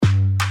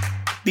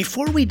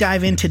Before we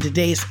dive into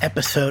today's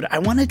episode, I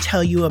want to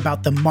tell you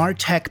about the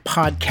Martech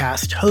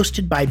podcast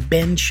hosted by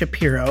Ben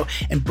Shapiro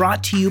and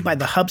brought to you by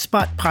the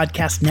HubSpot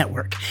Podcast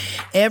Network.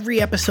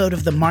 Every episode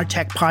of the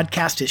Martech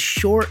podcast is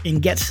short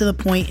and gets to the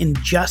point in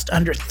just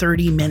under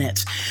 30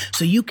 minutes.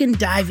 So you can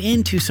dive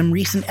into some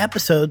recent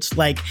episodes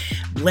like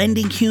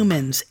blending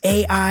humans,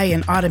 AI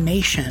and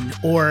automation,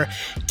 or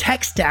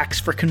tech stacks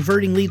for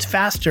converting leads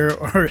faster,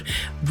 or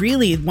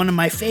really one of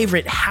my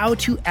favorite, how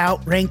to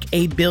outrank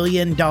a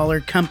billion-dollar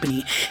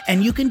company.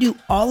 And you can do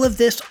all of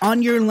this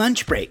on your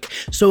lunch break.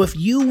 So if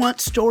you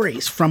want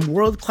stories from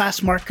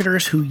world-class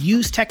marketers who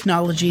use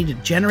technology to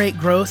generate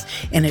growth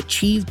and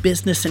achieve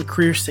business and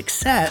career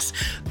success,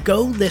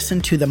 go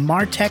listen to the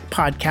Martech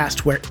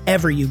podcast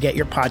wherever you get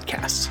your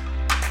podcasts.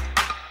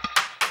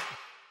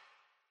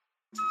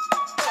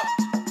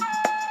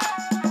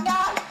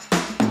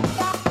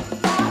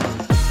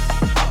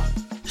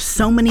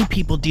 So many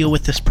people deal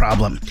with this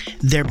problem.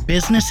 Their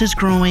business is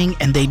growing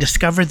and they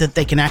discover that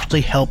they can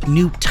actually help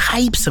new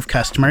types of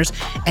customers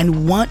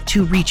and want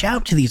to reach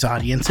out to these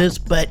audiences,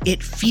 but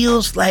it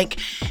feels like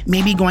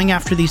maybe going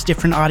after these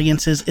different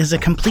audiences is a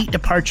complete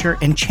departure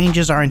and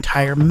changes our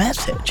entire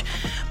message.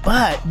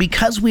 But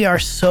because we are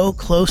so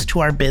close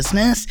to our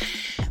business,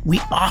 we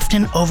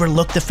often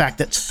overlook the fact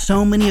that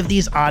so many of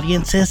these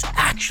audiences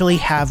actually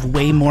have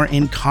way more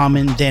in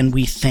common than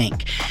we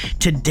think.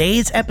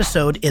 Today's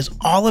episode is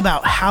all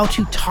about how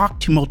to talk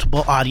to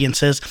multiple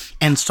audiences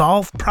and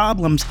solve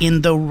problems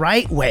in the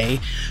right way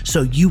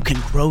so you can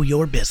grow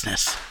your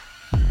business.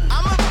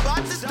 I'm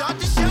about to start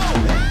the show.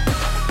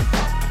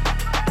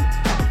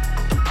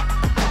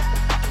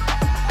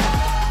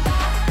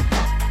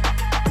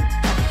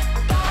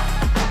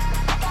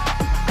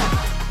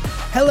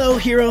 Hello,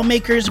 Hero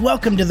Makers.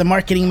 Welcome to the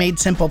Marketing Made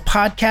Simple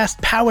podcast,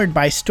 powered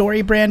by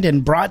StoryBrand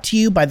and brought to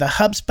you by the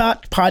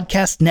HubSpot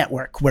Podcast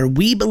Network, where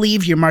we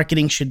believe your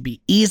marketing should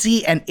be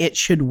easy and it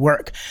should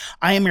work.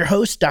 I am your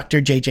host,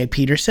 Dr. JJ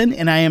Peterson,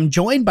 and I am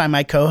joined by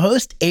my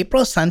co-host,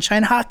 April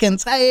Sunshine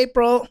Hawkins. Hi,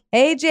 April.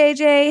 Hey,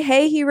 JJ.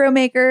 Hey, Hero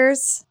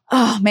Makers.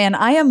 Oh, man,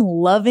 I am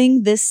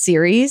loving this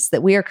series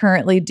that we are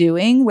currently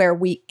doing where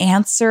we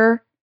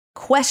answer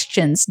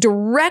questions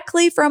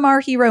directly from our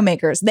hero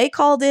makers. They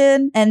called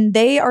in and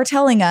they are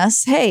telling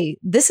us, hey,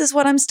 this is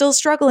what I'm still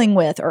struggling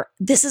with, or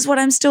this is what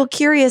I'm still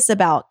curious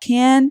about.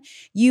 Can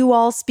you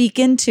all speak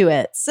into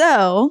it?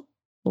 So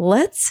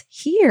let's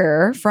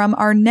hear from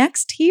our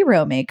next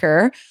hero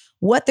maker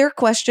what their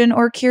question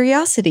or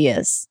curiosity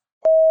is.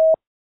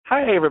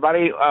 Hi,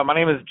 everybody. My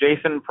name is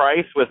Jason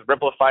Price with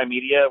Ripplify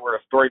Media. We're a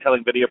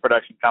storytelling video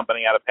production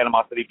company out of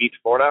Panama City Beach,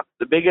 Florida.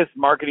 The biggest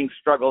marketing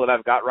struggle that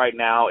I've got right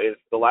now is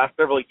the last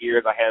several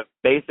years I have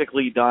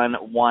basically done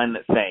one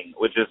thing,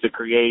 which is to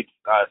create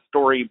a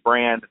story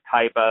brand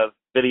type of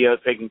videos,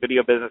 taking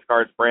video business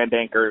cards, brand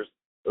anchors,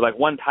 like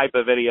one type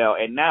of video.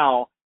 And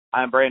now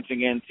I'm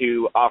branching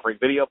into offering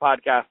video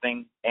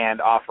podcasting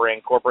and offering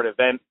corporate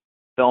event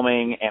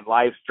filming and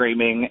live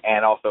streaming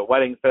and also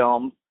wedding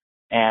films,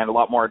 and a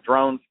lot more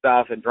drone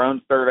stuff and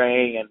drone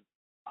surveying and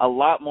a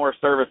lot more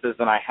services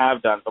than I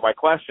have done. So my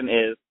question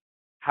is,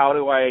 how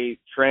do I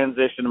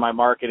transition my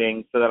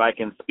marketing so that I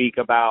can speak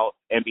about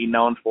and be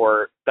known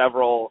for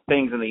several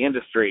things in the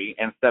industry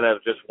instead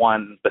of just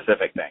one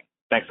specific thing?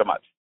 Thanks so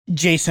much.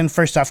 Jason,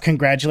 first off,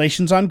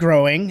 congratulations on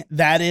growing.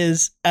 That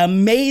is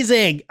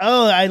amazing.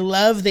 Oh, I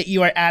love that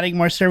you are adding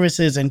more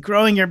services and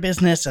growing your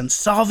business and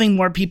solving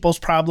more people's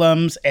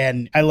problems.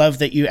 And I love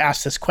that you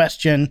asked this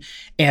question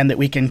and that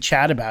we can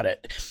chat about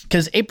it.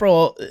 Because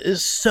April,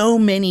 so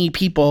many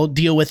people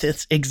deal with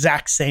this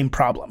exact same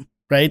problem,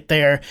 right?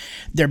 Their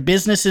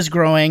business is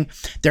growing.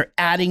 They're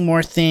adding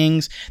more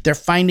things. They're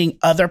finding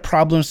other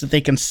problems that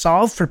they can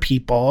solve for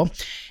people.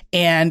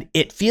 And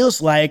it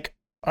feels like,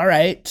 all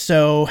right,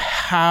 so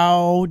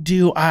how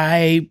do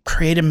I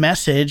create a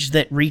message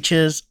that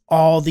reaches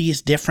all these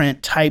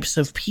different types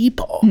of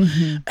people?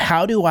 Mm-hmm.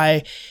 How do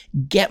I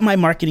get my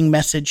marketing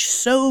message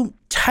so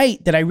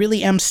tight that I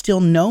really am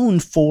still known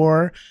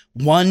for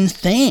one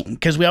thing?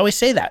 Because we always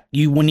say that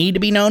you need to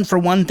be known for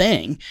one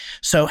thing.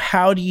 So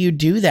how do you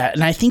do that?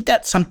 And I think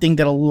that's something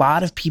that a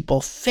lot of people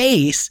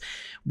face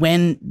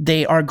when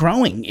they are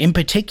growing in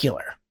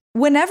particular.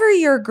 Whenever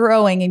you're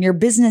growing and your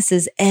business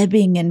is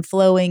ebbing and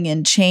flowing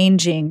and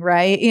changing,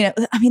 right?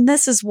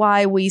 This is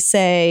why we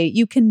say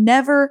you can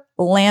never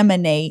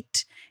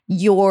laminate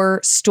your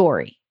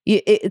story.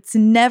 It's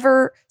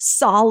never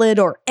solid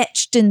or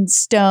etched in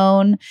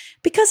stone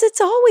because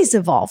it's always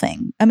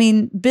evolving.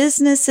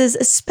 Businesses,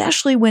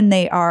 especially when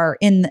they are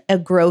in a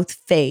growth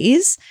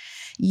phase,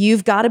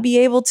 you've got to be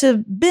able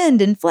to bend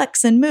and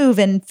flex and move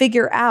and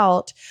figure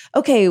out,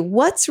 okay,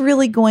 what's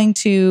really going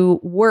to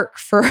work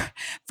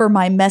for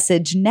my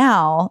message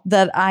now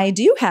that I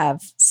do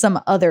have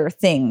some other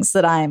things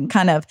that I'm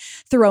kind of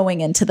throwing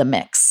into the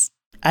mix.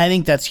 I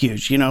think that's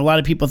huge. You know, a lot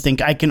of people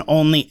think I can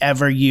only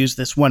ever use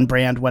this one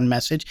brand, one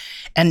message.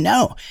 And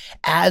no,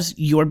 as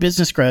your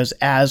business grows,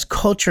 as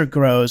culture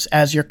grows,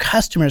 as your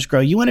customers grow,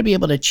 you want to be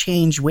able to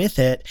change with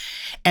it.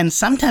 And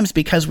sometimes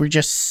because we're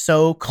just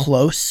so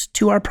close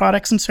to our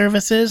products and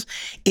services,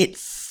 it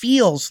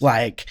feels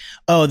like,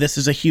 oh, this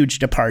is a huge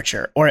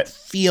departure, or it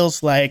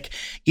feels like,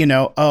 you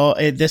know, oh,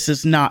 this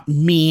is not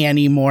me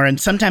anymore.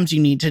 And sometimes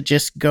you need to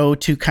just go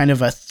to kind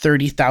of a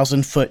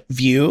 30,000 foot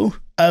view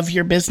of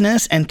your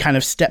business and kind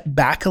of step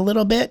back a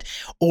little bit,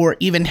 or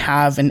even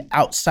have an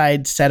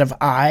outside set of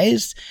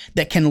eyes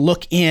that can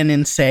look in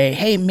and say,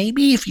 hey,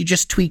 maybe if you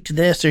just tweaked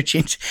this or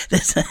changed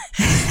this.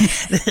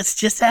 This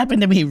just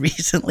happened to me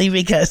recently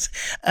because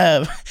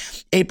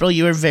April,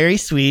 you were very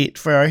sweet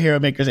for our Hero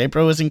Makers.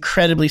 April was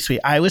incredibly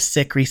sweet. I was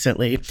sick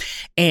recently,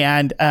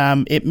 and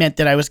it meant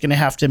that I was going to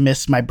have to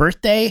miss my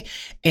birthday,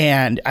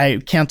 and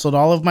I canceled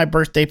all of my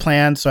birthday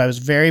plans. So I was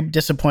very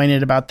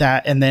disappointed about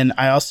that. And then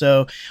I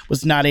also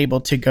was not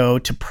able to go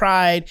to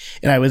Pride,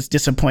 and I was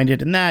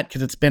disappointed in that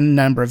because it's been a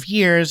number of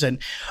years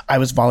and I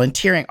was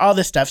volunteering, all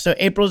this stuff. So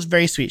April was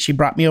very sweet. She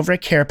brought me over a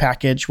care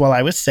package while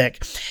I was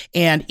sick,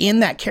 and in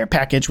that care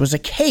package was a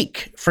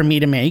cake for me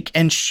to make,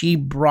 and she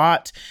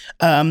brought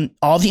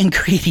all the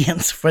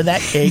ingredients for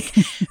that cake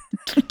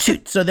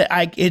so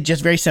that it's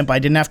just very simple. I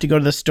didn't have to go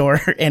to the store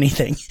or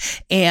anything.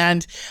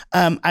 And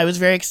I was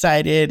very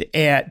excited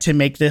to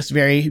make this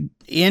very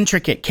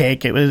intricate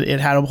cake. It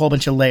had a whole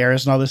bunch of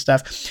layers and all this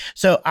stuff.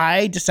 So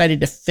I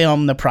decided to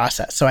film the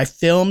process. So I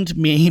filmed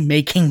me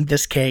making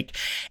this cake,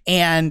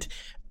 and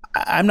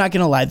I'm not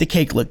going to lie, the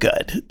cake looked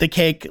good. The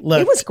cake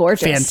looked, it was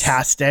gorgeous,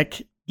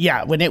 fantastic.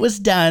 Yeah, when it was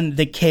done,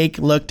 the cake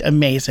looked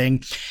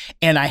amazing.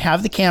 And I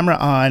have the camera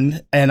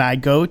on, and I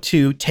go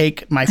to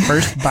take my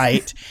first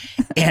bite,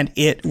 and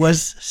it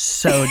was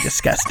so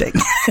disgusting.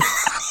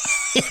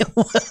 It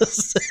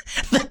was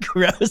the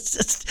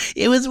grossest.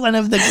 It was one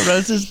of the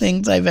grossest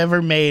things I've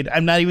ever made.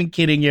 I'm not even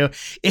kidding you.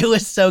 It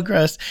was so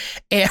gross.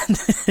 And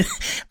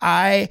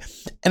I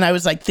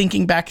was like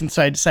thinking back, and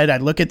so I decided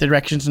I'd look at the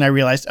directions, and I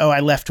realized, oh,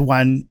 I left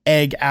one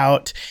egg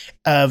out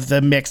of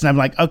the mix, and I'm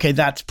like, okay,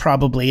 that's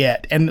probably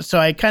it. And so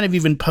I kind of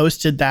even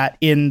posted that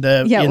in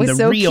the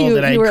so reel cute.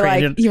 that I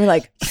created. You were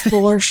like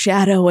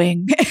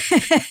foreshadowing.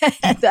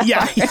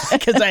 Yeah,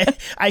 because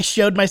I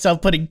showed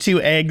myself putting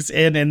 2 eggs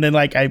in, and then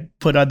like I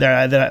put on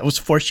there that I was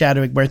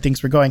foreshadowing where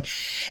things were going.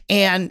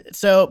 And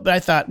so, but I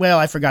thought, well,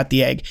 I forgot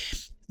the egg.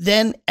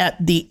 Then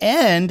at the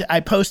end,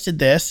 I posted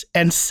this,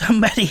 and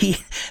somebody,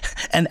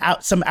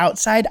 some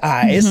outside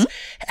eyes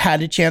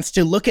had a chance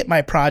to look at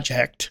my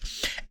project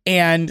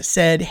and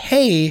said,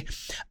 hey,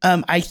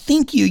 I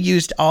think you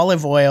used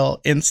olive oil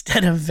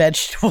instead of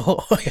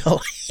vegetable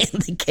oil in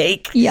the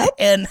cake. Yep.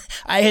 And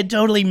I had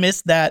totally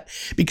missed that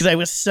because I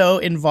was so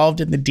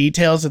involved in the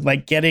details and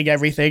like getting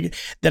everything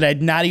that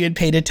I'd not even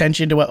paid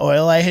attention to what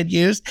oil I had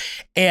used.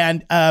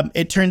 And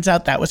it turns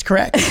out that was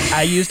correct.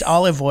 I used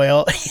olive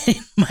oil in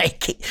my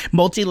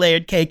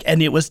multi-layered cake,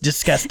 and it was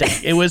disgusting.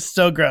 It was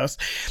so gross.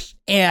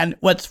 And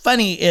what's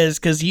funny is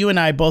because you and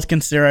I both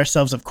consider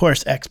ourselves, of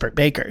course, expert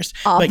bakers,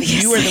 Obviously.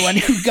 but you were the one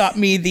who got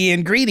me the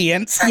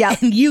ingredients,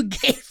 and you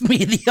gave me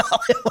the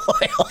olive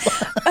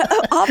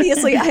oil.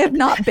 Obviously, I have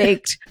not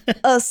baked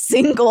a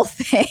single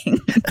thing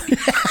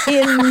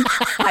in,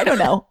 I don't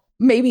know,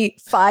 maybe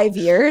 5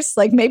 years,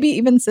 like maybe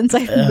even since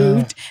I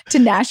moved to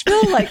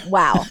Nashville. Like,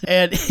 wow.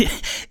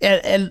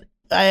 And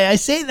I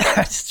say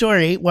that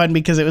story, one,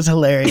 because it was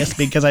hilarious,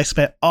 because I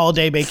spent all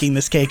day baking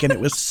this cake and it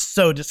was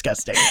so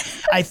disgusting.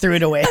 I threw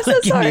it away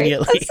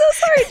immediately. I'm so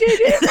sorry,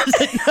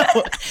 JJ.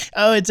 No.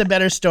 Oh, it's a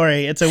better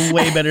story. It's a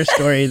way better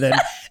story than...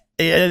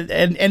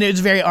 And it was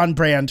very on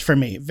brand for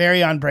me,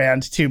 very on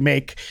brand to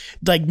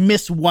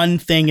miss one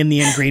thing in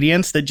the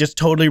ingredients that just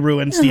totally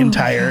ruins the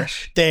entire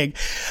thing.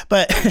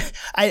 But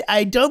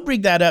I don't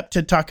bring that up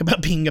to talk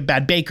about being a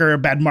bad baker or a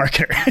bad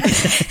marketer.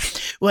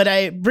 What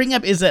I bring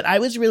up is that I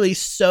was really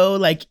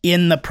so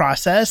in the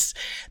process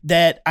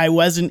that I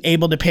wasn't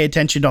able to pay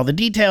attention to all the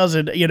details,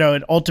 and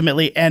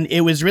ultimately, and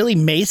it was really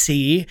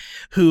Macy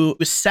who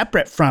was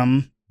separate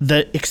from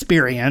the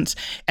experience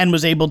and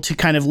was able to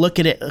kind of look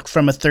at it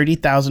from a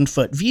 30,000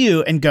 foot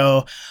view and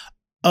go,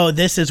 oh,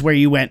 this is where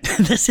you went.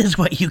 This is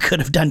what you could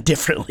have done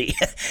differently,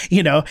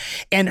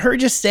 and her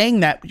just saying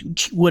that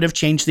would have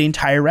changed the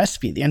entire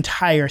recipe, the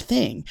entire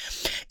thing.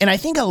 And I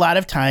think a lot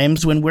of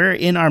times when we're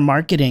in our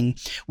marketing,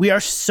 we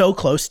are so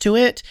close to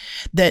it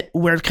that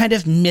we're kind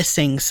of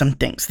missing some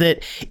things,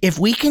 that if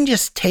we can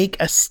just take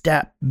a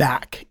step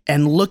back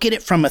and look at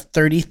it from a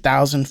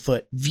 30,000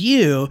 foot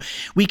view,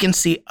 we can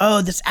see,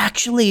 oh,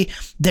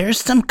 there's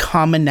some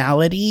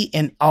commonality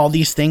in all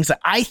these things that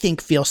I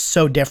think feel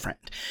so different.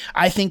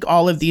 I think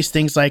all of these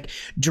things like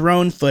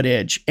drone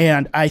footage,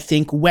 and I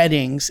think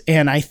weddings,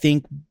 and I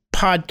think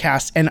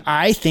podcasts, and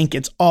I think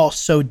it's all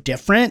so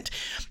different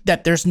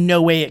that there's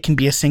no way it can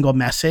be a single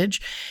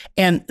message.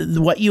 And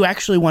what you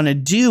actually want to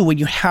do when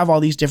you have all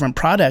these different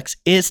products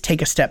is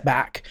take a step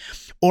back.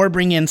 or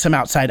bring in some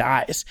outside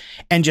eyes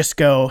and just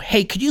go,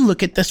 hey, could you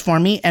look at this for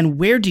me? And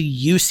where do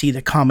you see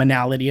the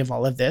commonality of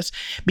all of this?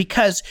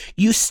 Because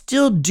you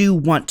still do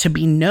want to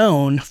be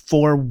known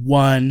for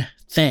one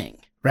thing.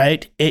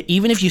 Right?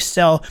 Even if you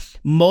sell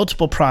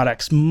multiple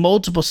products,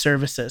 multiple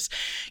services,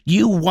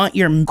 you want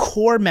your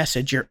core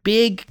message, your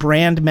big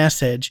brand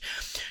message,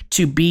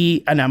 to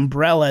be an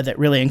umbrella that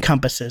really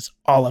encompasses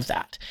all of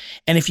that.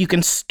 And if you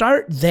can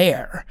start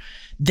there,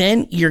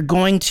 then you're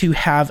going to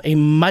have a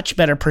much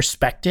better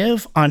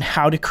perspective on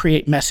how to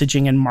create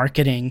messaging and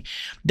marketing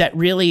that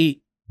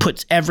really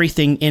puts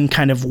everything in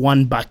kind of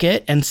one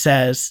bucket and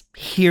says,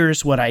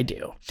 here's what I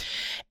do.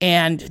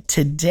 And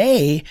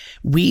today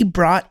we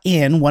brought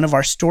in one of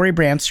our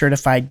StoryBrand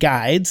certified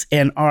guides,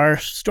 and our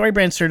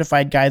StoryBrand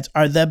certified guides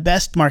are the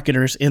best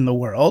marketers in the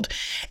world.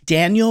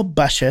 Daniel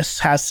Bushess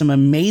has some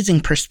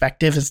amazing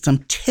perspective and some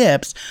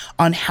tips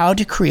on how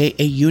to create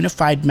a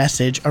unified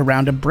message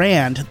around a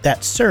brand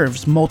that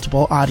serves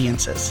multiple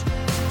audiences.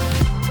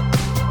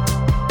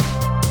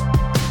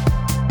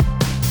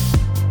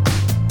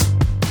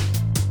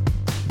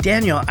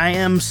 Daniel, I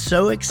am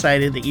so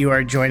excited that you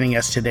are joining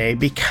us today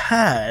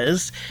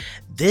because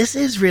this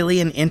is really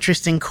an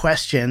interesting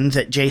question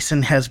that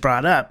Jason has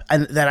brought up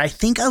and that I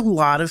think a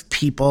lot of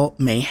people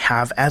may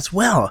have as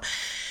well.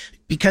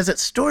 Because at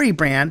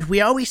StoryBrand,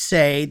 we always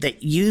say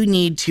that you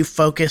need to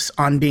focus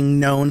on being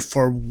known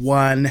for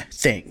one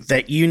thing,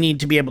 that you need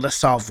to be able to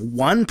solve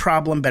one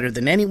problem better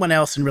than anyone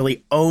else and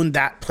really own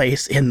that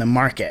place in the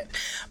market.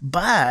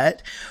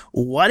 But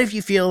what if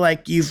you feel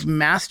like you've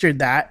mastered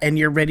that and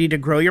you're ready to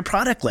grow your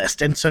product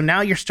list? And so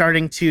now you're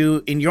starting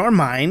to, in your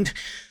mind,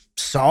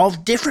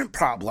 solve different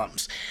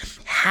problems.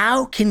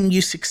 How can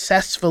you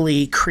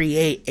successfully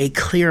create a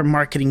clear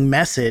marketing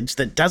message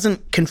that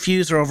doesn't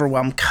confuse or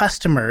overwhelm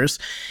customers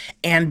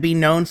and be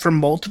known for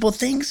multiple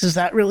things? Is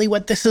that really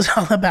what this is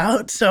all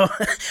about? So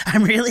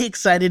I'm really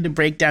excited to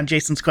break down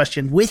Jason's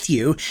question with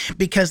you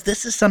because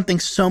this is something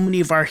so many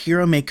of our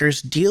hero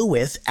makers deal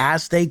with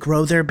as they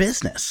grow their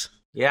business.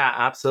 Yeah,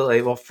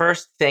 absolutely. Well,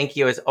 first, thank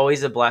you. It's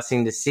always a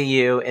blessing to see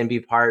you and be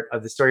part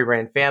of the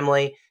StoryBrand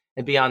family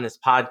and be on this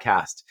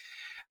podcast.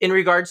 In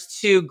regards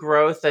to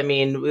growth, I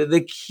mean, one of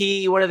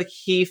the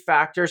key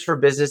factors for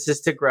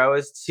businesses to grow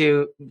is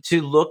to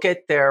look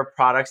at their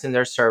products and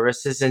their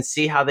services and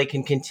see how they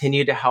can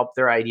continue to help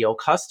their ideal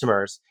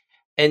customers.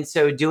 And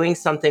so doing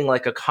something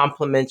like a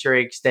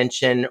complementary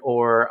extension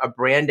or a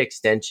brand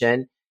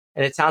extension,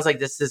 and it sounds like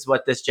this is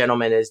what this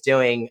gentleman is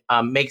doing,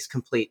 makes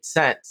complete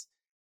sense.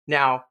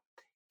 Now,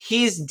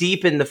 he's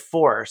deep in the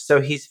forest, so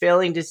he's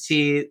failing to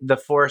see the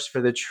forest for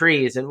the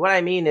trees. And what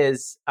I mean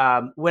is,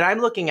 when I'm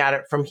looking at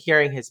it from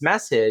hearing his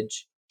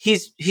message,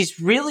 he's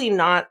really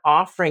not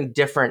offering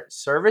different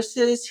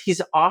services. He's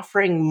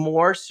offering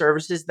more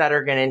services that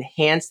are going to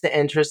enhance the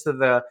interest of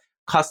the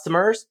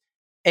customers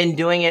and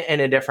doing it in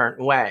a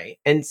different way.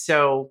 And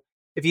so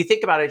if you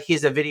think about it,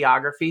 he's a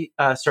videography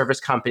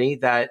service company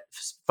that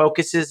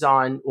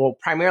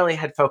primarily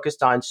had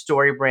focused on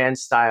StoryBrand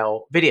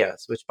style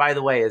videos, which, by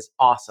the way, is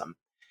awesome.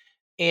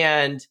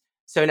 And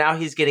so now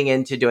he's getting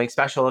into doing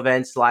special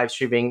events, live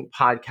streaming,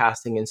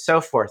 podcasting, and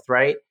so forth,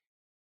 right?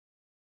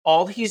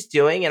 All he's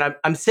doing, and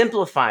I'm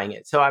simplifying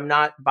it, so I'm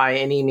not by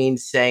any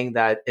means saying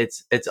that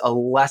it's a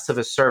less of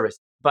a service,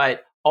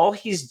 but all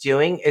he's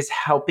doing is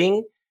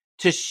helping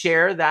to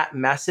share that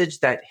message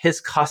that his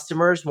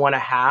customers want to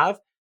have,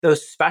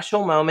 those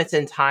special moments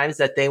and times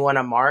that they want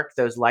to mark,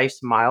 those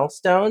life's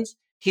milestones.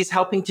 He's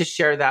helping to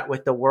share that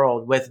with the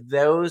world, with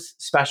those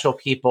special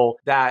people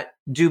that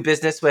do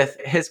business with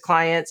his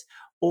clients,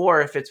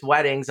 or if it's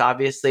weddings,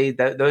 obviously,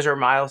 those are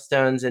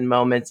milestones and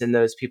moments in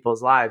those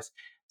people's lives.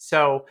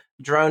 So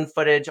drone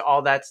footage,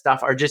 all that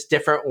stuff are just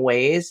different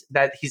ways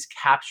that he's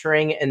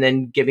capturing and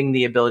then giving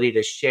the ability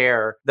to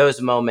share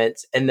those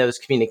moments and those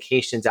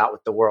communications out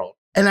with the world.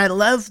 And I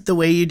love the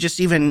way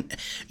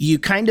you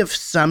kind of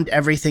summed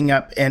everything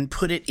up and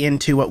put it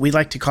into what we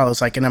like to call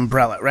as like an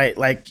umbrella, right?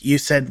 Like you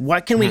said,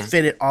 what can we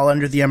fit it all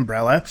under the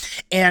umbrella?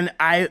 And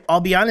I'll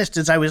be honest,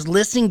 as I was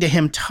listening to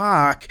him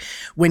talk,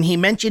 when he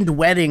mentioned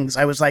weddings,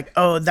 I was like,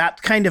 oh,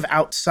 that's kind of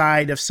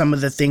outside of some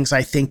of the things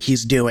I think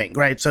he's doing,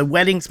 right? So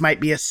weddings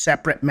might be a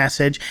separate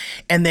message.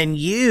 And then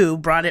you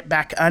brought it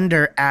back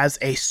under as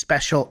a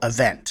special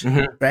event,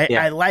 right?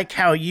 Yeah. I like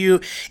how you,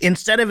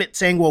 instead of it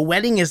saying, well,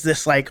 wedding is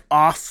this like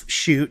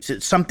offshoot,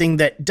 it's something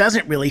that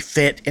doesn't really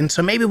fit, and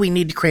so maybe we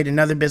need to create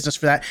another business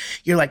for that.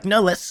 You're like, no,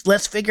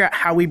 let's figure out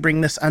how we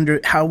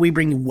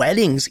bring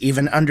weddings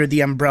even under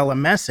the umbrella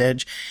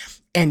message,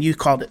 and you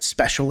called it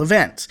special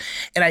events.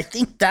 And I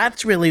think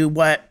that's really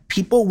what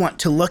people want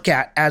to look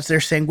at as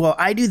they're saying, well,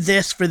 I do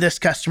this for this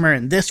customer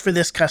and this for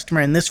this customer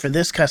and this for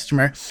this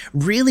customer.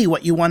 Really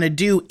what you want to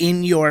do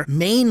in your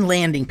main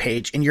landing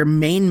page and your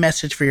main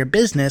message for your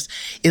business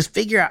is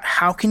figure out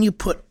how can you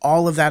put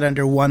all of that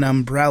under one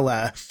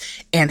umbrella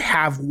and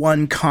have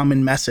one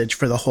common message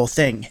for the whole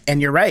thing.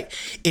 And you're right.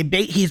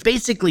 He's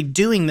basically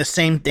doing the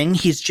same thing.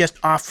 He's just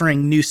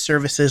offering new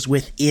services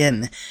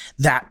within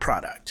that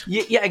product.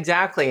 Yeah,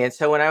 exactly. And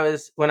so when I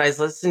was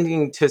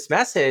listening to his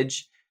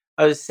message,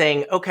 I was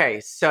saying, okay,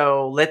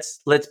 so let's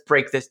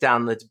break this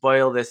down. Let's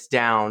boil this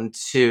down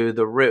to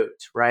the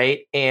root, right?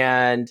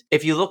 And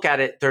if you look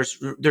at it,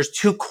 there's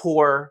two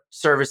core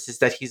services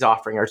that he's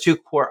offering, or two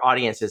core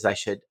audiences, I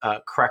should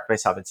correct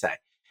myself and say.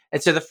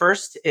 And so the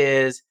first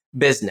is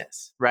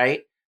business,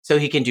 right? So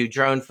he can do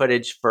drone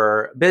footage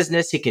for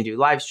business. He can do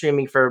live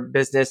streaming for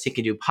business. He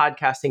can do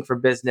podcasting for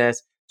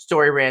business,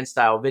 StoryBrand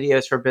style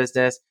videos for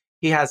business.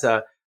 He has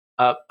a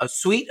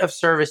suite of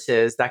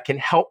services that can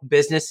help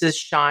businesses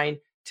shine,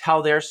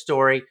 tell their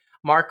story,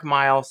 mark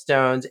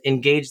milestones,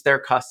 engage their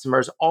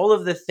customers, all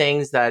of the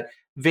things that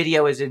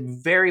video is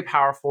very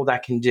powerful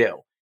that can do.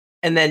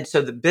 And then,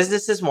 so the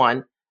business is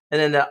one.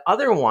 And then the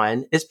other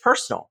one is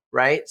personal,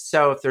 right?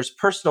 So if there's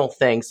personal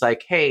things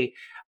like, hey,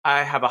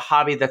 I have a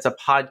hobby that's a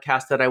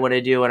podcast that I want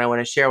to do and I want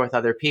to share with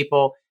other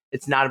people.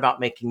 It's not about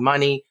making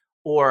money.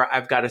 Or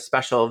I've got a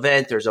special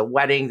event. There's a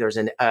wedding. There's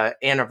an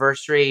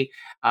anniversary.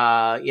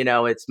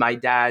 It's my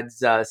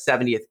dad's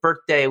 70th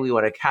birthday. We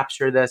want to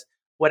capture this.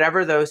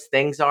 Whatever those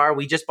things are.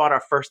 We just bought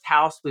our first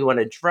house. We want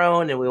a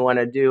drone and we want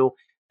to do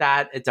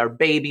that. It's our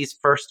baby's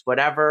first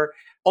whatever.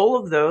 All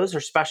of those are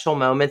special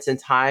moments and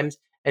times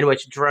in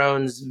which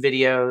drones,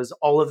 videos,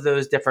 all of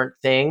those different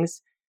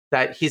things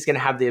that he's going to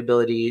have the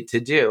ability to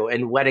do.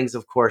 And weddings,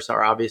 of course,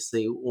 are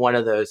obviously one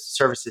of those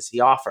services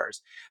he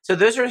offers. So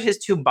those are his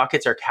two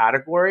buckets or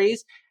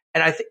categories.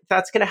 And I think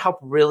that's going to help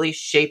really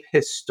shape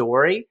his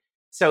story.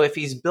 So if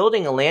he's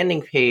building a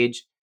landing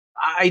page,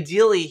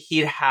 ideally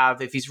he'd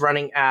have, if he's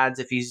running ads,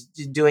 if he's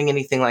doing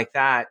anything like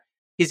that,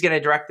 he's going to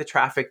direct the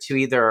traffic to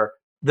either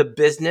the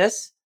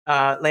business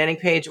landing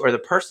page or the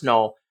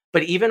personal.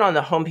 But even on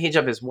the homepage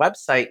of his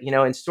website,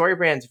 and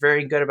StoryBrand's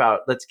very good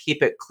about, let's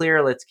keep it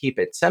clear, let's keep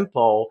it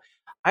simple.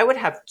 I would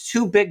have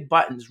two big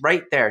buttons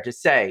right there to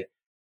say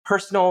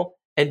personal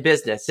and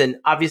business. And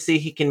obviously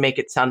he can make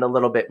it sound a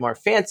little bit more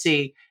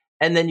fancy.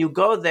 And then you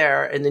go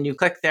there and then you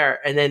click there.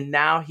 And then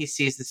now he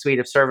sees the suite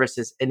of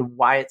services and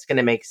why it's going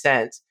to make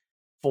sense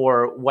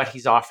for what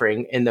he's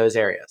offering in those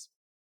areas.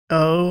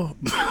 Oh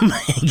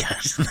my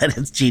gosh, that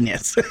is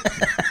genius.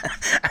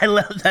 I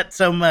love that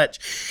so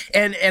much.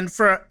 And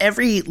for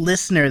every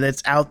listener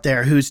that's out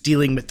there who's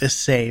dealing with this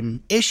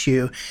same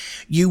issue,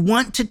 you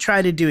want to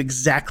try to do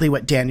exactly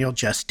what Daniel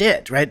just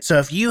did, right? So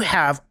if you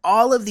have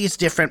all of these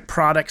different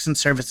products and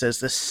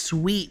services, the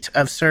suite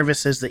of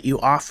services that you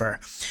offer,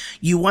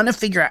 you want to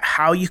figure out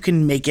how you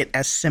can make it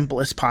as simple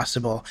as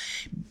possible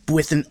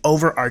with an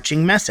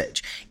overarching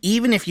message,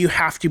 even if you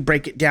have to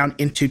break it down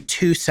into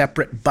two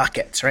separate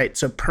buckets, right?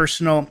 So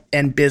personal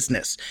and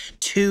business,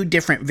 two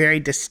different, very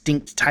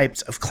distinct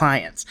types of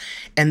clients.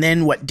 And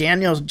then what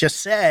Daniel just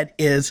said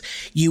is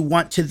you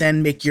want to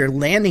then make your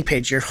landing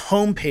page, your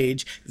home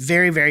page,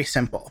 very, very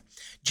simple.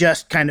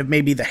 Just kind of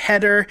maybe the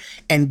header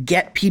and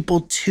get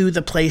people to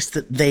the place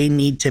that they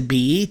need to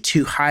be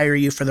to hire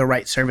you for the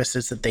right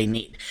services that they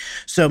need.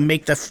 So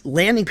make the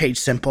landing page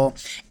simple.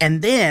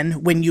 And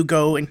then when you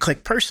go and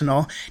click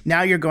personal,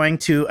 now you're going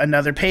to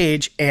another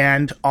page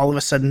and all of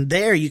a sudden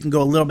there you can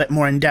go a little bit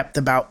more in depth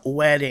about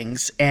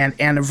weddings and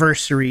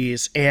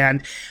anniversaries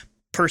and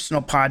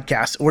personal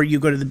podcasts, or you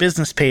go to the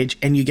business page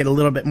and you get a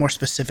little bit more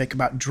specific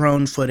about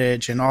drone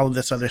footage and all of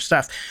this other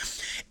stuff.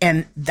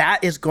 And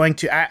that is going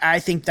to, I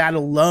think that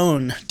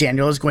alone,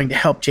 Daniel, is going to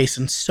help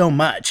Jason so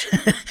much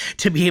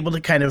to be able to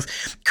kind of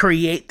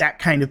create that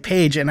kind of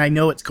page. And I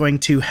know it's going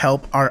to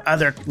help our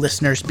other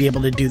listeners be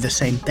able to do the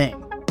same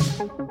thing.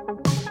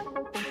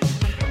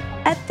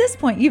 At this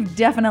point, you've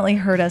definitely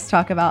heard us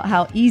talk about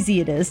how easy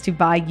it is to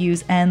buy,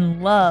 use,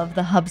 and love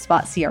the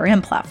HubSpot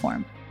CRM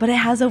platform. But it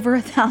has over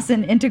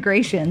 1,000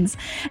 integrations.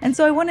 And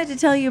so I wanted to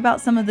tell you about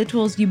some of the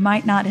tools you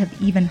might not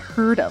have even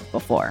heard of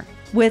before.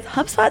 With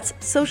HubSpot's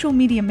social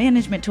media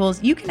management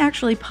tools, you can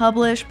actually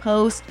publish,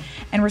 post,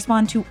 and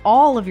respond to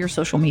all of your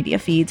social media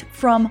feeds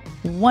from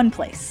one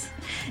place.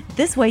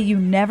 This way, you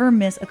never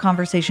miss a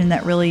conversation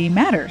that really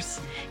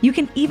matters. You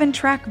can even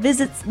track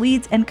visits,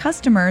 leads, and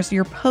customers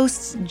your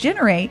posts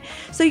generate,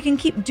 so you can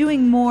keep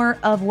doing more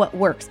of what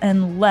works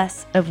and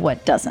less of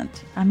what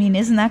doesn't. I mean,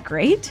 isn't that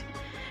great?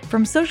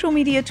 From social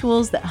media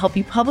tools that help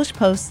you publish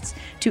posts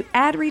to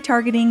ad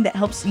retargeting that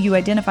helps you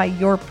identify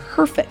your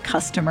perfect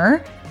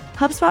customer,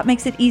 HubSpot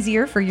makes it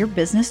easier for your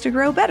business to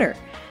grow better.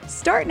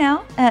 Start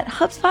now at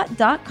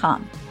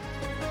HubSpot.com.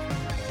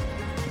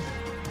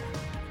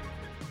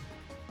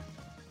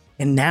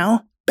 And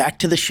now, back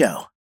to the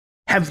show.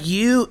 Have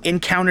you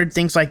encountered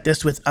things like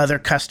this with other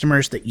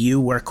customers that you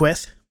work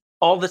with?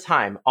 All the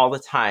time.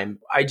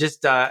 I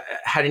just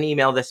had an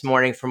email this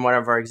morning from one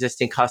of our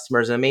existing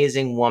customers, an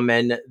amazing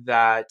woman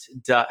that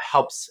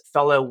helps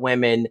fellow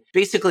women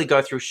basically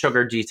go through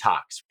sugar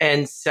detox.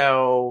 And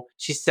so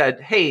she said,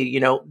 hey,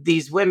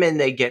 these women,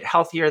 they get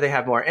healthier, they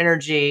have more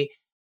energy,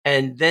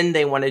 and then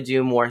they want to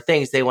do more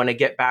things. They want to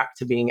get back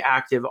to being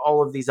active,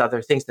 all of these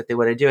other things that they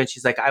want to do. And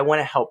she's like, I want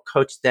to help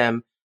coach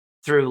them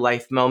through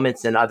life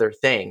moments and other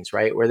things,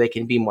 right? Where they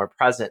can be more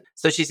present.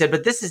 So she said,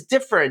 but this is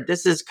different.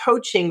 This is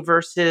coaching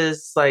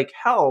versus like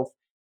health.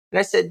 And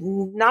I said,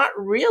 not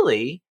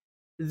really.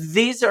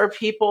 These are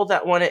people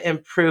that want to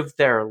improve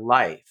their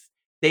life.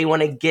 They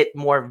want to get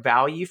more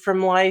value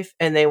from life,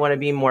 and they want to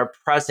be more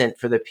present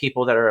for the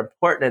people that are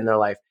important in their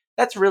life.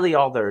 That's really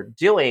all they're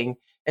doing.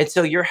 And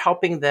so you're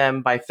helping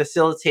them by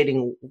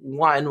facilitating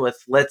one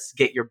with, let's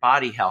get your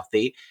body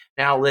healthy.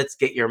 Now let's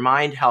get your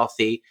mind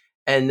healthy.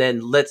 And then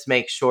let's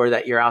make sure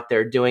that you're out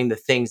there doing the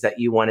things that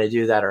you want to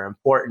do that are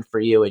important for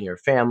you and your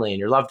family and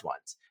your loved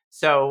ones.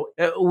 So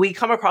we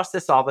come across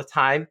this all the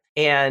time.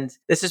 And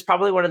this is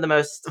probably one of the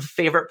most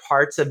favorite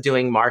parts of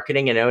doing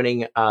marketing and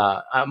owning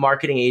a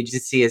marketing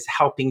agency, is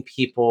helping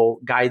people,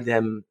 guide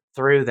them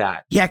through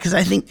that. Yeah, because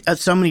I think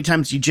so many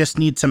times you just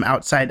need some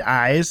outside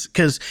eyes,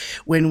 because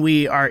when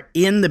we are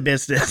in the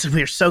business,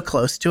 we're so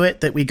close to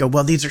it that we go,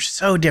 well, these are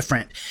so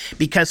different.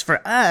 Because for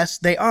us,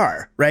 they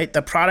are, right?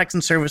 The products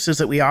and services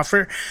that we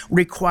offer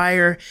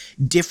require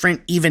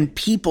different even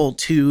people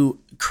to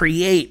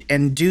create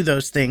and do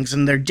those things.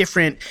 And they're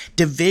different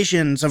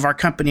divisions of our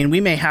company. And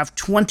we may have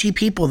 20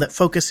 people that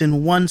focus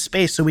in one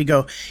space. So we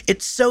go,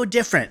 it's so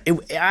different.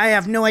 I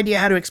have no idea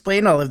how to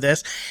explain all of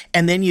this.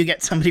 And then you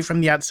get somebody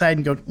from the outside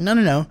and go,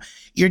 no.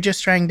 You're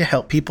just trying to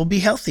help people be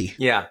healthy.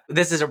 Yeah.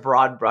 This is a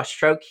broad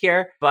brushstroke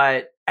here,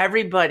 but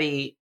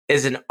everybody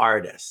is an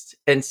artist.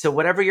 And so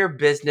whatever your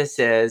business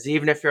is,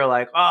 even if you're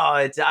like,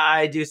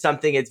 I do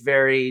something, it's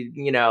very,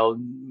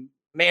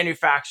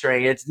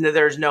 manufacturing,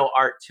 there's no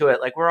art to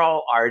it. Like, we're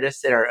all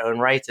artists in our own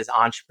rights as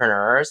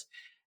entrepreneurs.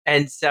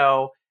 And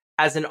so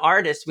as an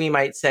artist, we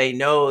might say,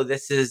 no,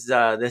 this is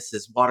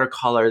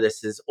watercolor,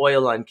 this is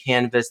oil on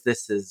canvas,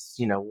 this is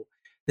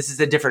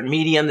a different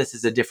medium, this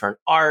is a different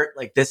art.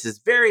 Like, this is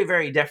very,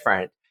 very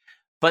different.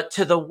 But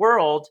to the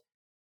world,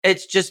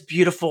 it's just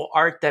beautiful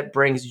art that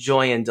brings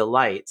joy and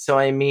delight. So,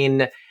 I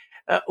mean,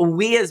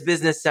 we as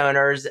business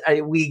owners,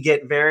 we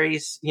get very,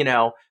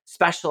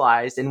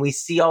 specialized, and we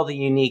see all the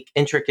unique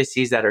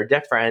intricacies that are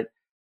different.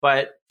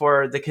 But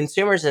for the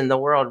consumers in the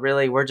world,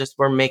 really,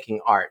 we're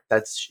making art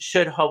that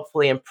should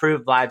hopefully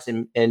improve lives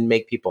and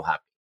make people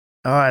happy.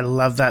 Oh, I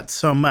love that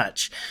so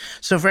much.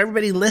 So for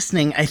everybody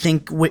listening, I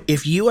think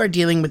if you are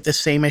dealing with the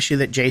same issue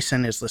that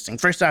Jason is listing,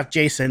 first off,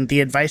 Jason,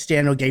 the advice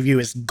Daniel gave you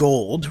is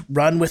gold.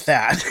 Run with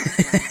that.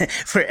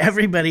 For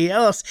everybody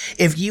else,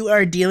 if you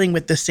are dealing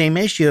with the same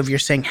issue of you're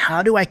saying,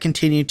 how do I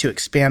continue to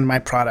expand my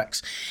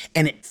products?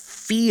 And it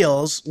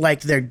feels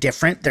like they're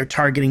different. They're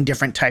targeting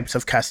different types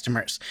of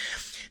customers.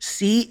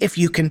 See if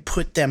you can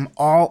put them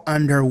all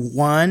under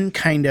one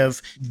kind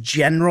of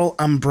general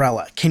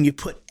umbrella. Can you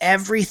put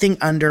everything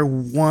under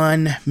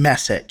one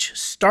message?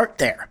 Start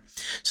there.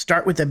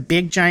 Start with a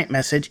big, giant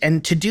message.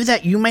 And to do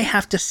that, you may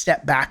have to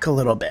step back a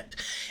little bit.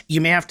 You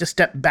may have to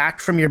step back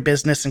from your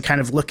business and kind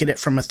of look at it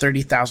from a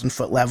 30,000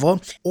 foot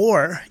level,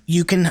 or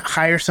you can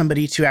hire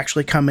somebody to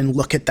actually come and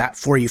look at that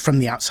for you from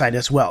the outside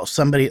as well.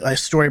 Somebody, a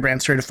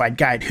StoryBrand certified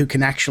guide, who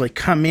can actually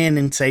come in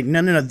and say,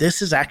 no,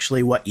 this is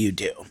actually what you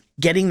do.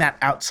 Getting that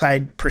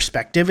outside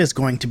perspective is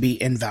going to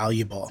be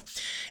invaluable.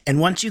 And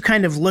once you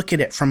kind of look at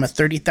it from a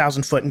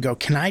 30,000 foot and go,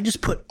 can I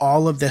just put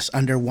all of this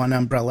under one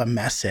umbrella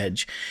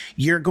message?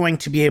 You're going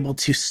to be able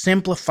to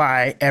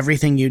simplify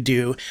everything you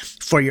do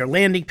for your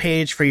landing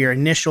page, for your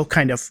initial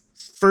kind of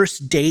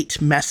first date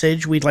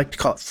message. We'd like to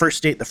call it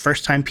first date, the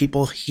first time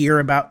people hear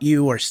about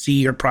you or see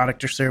your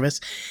product or service.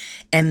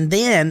 And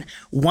then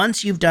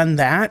once you've done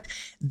that,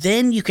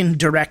 then you can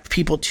direct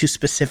people to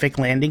specific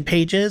landing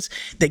pages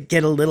that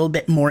get a little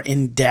bit more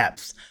in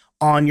depth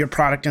on your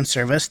product and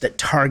service, that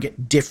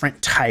target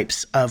different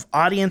types of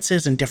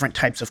audiences and different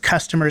types of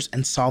customers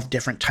and solve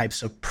different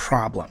types of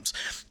problems.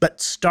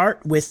 But start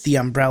with the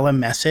umbrella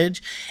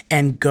message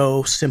and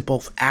go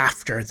simple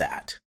after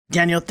that.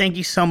 Daniel, thank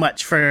you so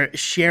much for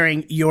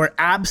sharing your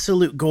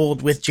absolute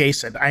gold with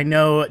Jason. I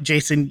know,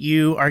 Jason,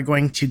 you are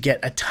going to get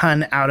a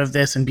ton out of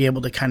this and be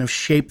able to kind of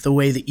shape the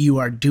way that you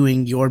are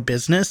doing your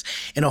business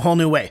in a whole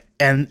new way.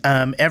 And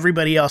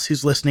everybody else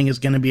who's listening is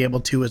going to be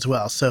able to as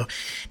well. So,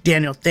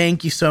 Daniel,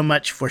 thank you so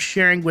much for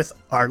sharing with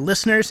our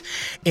listeners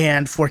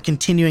and for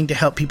continuing to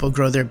help people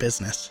grow their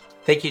business.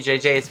 Thank you,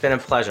 JJ. It's been a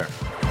pleasure.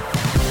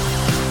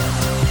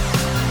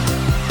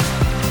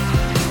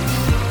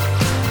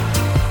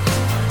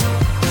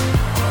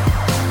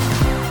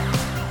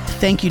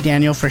 Thank you,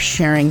 Daniel, for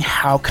sharing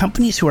how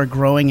companies who are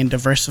growing and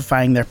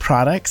diversifying their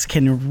products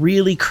can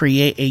really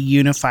create a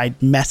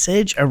unified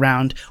message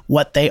around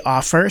what they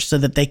offer so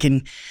that they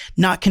can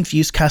not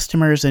confuse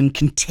customers and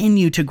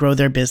continue to grow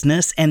their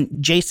business. And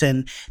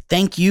Jason,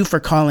 thank you for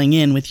calling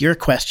in with your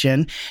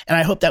question. And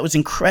I hope that was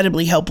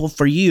incredibly helpful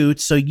for you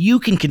so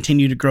you can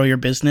continue to grow your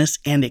business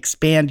and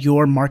expand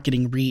your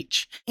marketing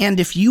reach.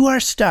 And if you are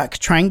stuck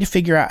trying to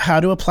figure out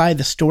how to apply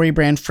the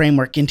StoryBrand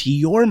framework into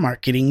your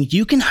marketing,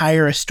 you can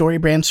hire a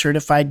StoryBrand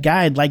certified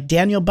guide like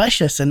Daniel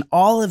Bushess and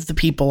all of the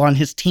people on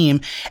his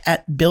team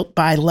at Built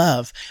by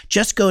Love.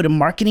 Just go to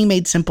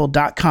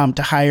marketingmadesimple.com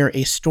to hire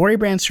a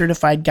StoryBrand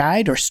certified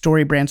guide or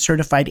StoryBrand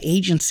certified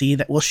agency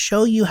that will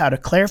show you how to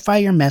clarify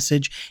your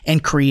message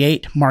and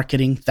create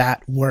marketing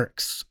that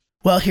works.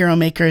 Well, Hero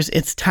Makers,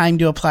 it's time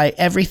to apply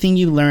everything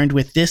you learned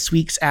with this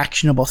week's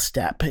actionable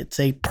step. It's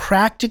a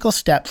practical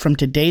step from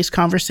today's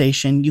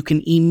conversation you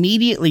can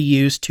immediately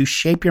use to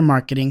shape your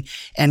marketing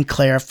and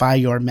clarify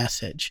your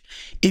message.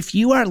 If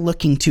you are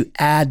looking to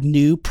add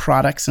new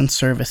products and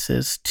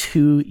services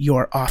to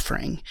your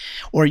offering,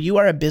 or you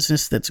are a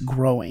business that's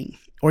growing,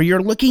 or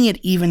you're looking at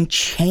even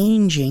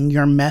changing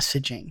your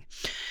messaging,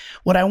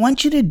 what I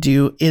want you to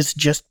do is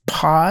just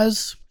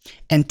pause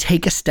and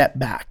take a step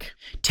back.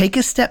 Take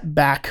a step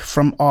back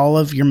from all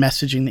of your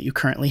messaging that you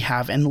currently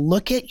have and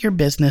look at your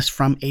business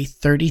from a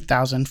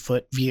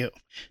 30,000-foot view.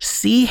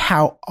 See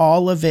how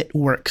all of it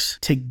works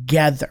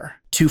together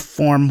to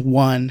form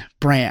one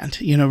brand.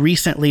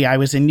 Recently I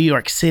was in New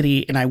York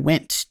City and I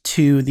went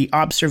to the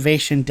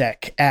observation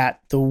deck at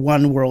the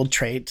One World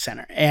Trade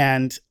Center,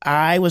 and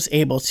I was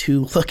able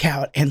to look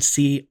out and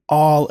see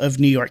all of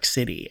New York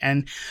City.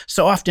 And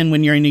so often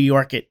when you're in New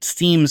York, it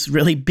seems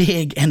really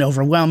big and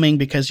overwhelming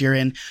because you're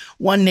in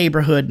one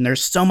neighborhood and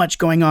there's so much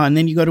going on.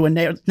 Then you go to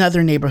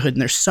another neighborhood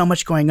and there's so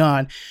much going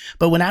on.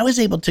 But when I was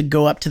able to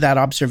go up to that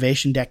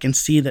observation deck and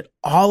see that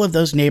all of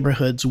those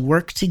neighborhoods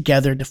work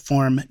together to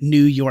form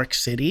New York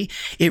City,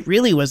 it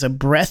really was a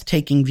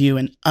breathtaking view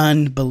and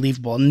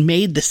unbelievable, and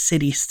made the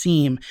city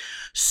seem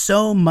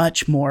so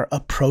much more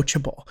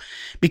approachable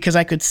because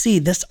I could see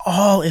this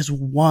all is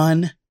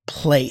one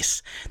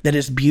place that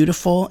is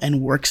beautiful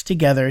and works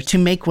together to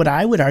make what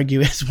I would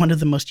argue is one of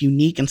the most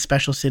unique and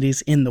special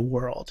cities in the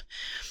world.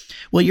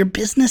 Well, your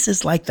business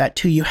is like that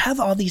too. You have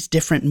all these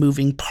different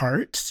moving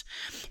parts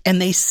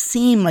and they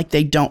seem like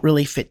they don't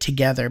really fit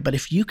together. But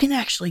if you can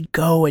actually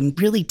go and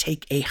really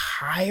take a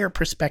higher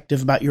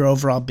perspective about your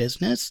overall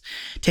business,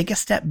 take a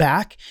step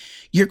back,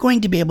 you're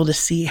going to be able to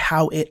see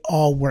how it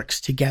all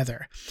works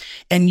together.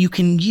 And you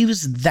can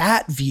use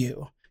that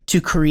view to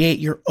create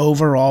your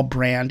overall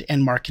brand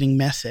and marketing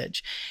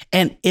message.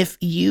 And if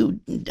you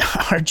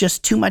are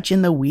just too much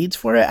in the weeds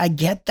for it, I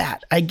get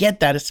that.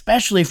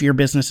 Especially if your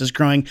business is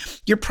growing.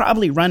 You're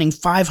probably running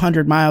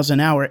 500 miles an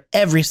hour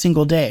every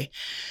single day.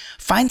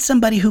 Find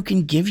somebody who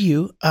can give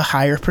you a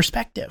higher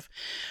perspective.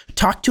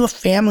 Talk to a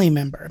family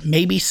member,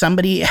 maybe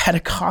somebody at a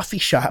coffee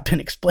shop, and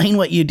explain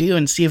what you do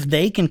and see if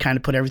they can kind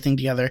of put everything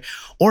together.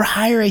 Or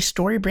hire a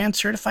StoryBrand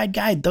certified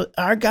guide.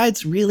 Our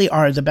guides really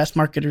are the best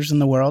marketers in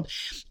the world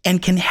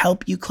and can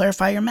help you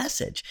clarify your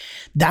message.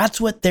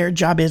 That's what their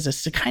job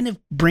is to kind of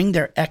bring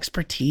their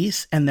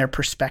expertise and their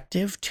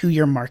perspective to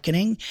your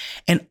marketing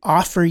and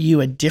offer you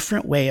a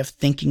different way of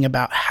thinking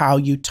about how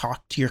you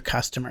talk to your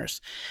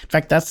customers. In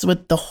fact, that's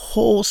what the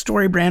whole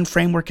StoryBrand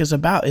framework is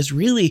about, is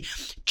really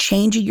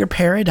changing your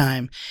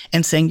paradigm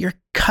and saying your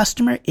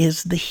customer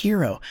is the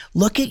hero.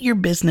 Look at your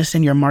business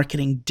and your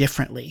marketing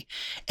differently.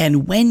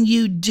 And when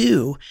you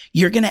do,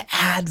 you're going to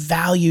add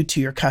value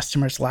to your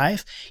customer's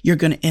life. You're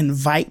going to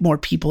invite more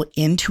people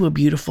into a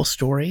beautiful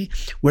story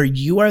where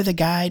you are the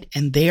guide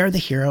and they are the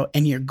hero,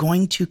 and you're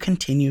going to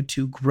continue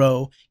to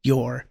grow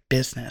your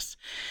business.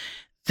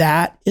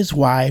 That is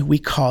why we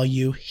call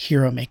you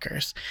Hero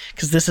Makers,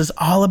 because this is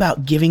all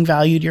about giving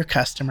value to your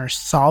customers,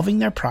 solving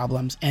their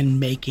problems, and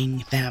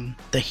making them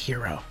the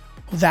hero.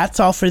 That's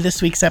all for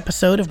this week's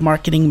episode of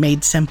Marketing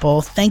Made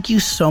Simple. Thank you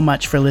so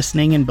much for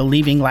listening and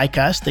believing, like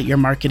us, that your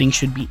marketing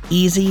should be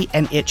easy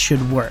and it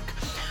should work.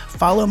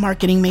 Follow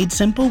Marketing Made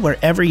Simple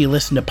wherever you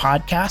listen to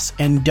podcasts,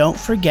 and don't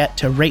forget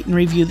to rate and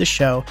review the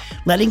show,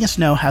 letting us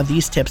know how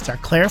these tips are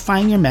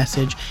clarifying your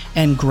message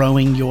and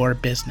growing your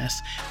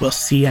business. We'll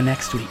see you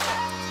next week.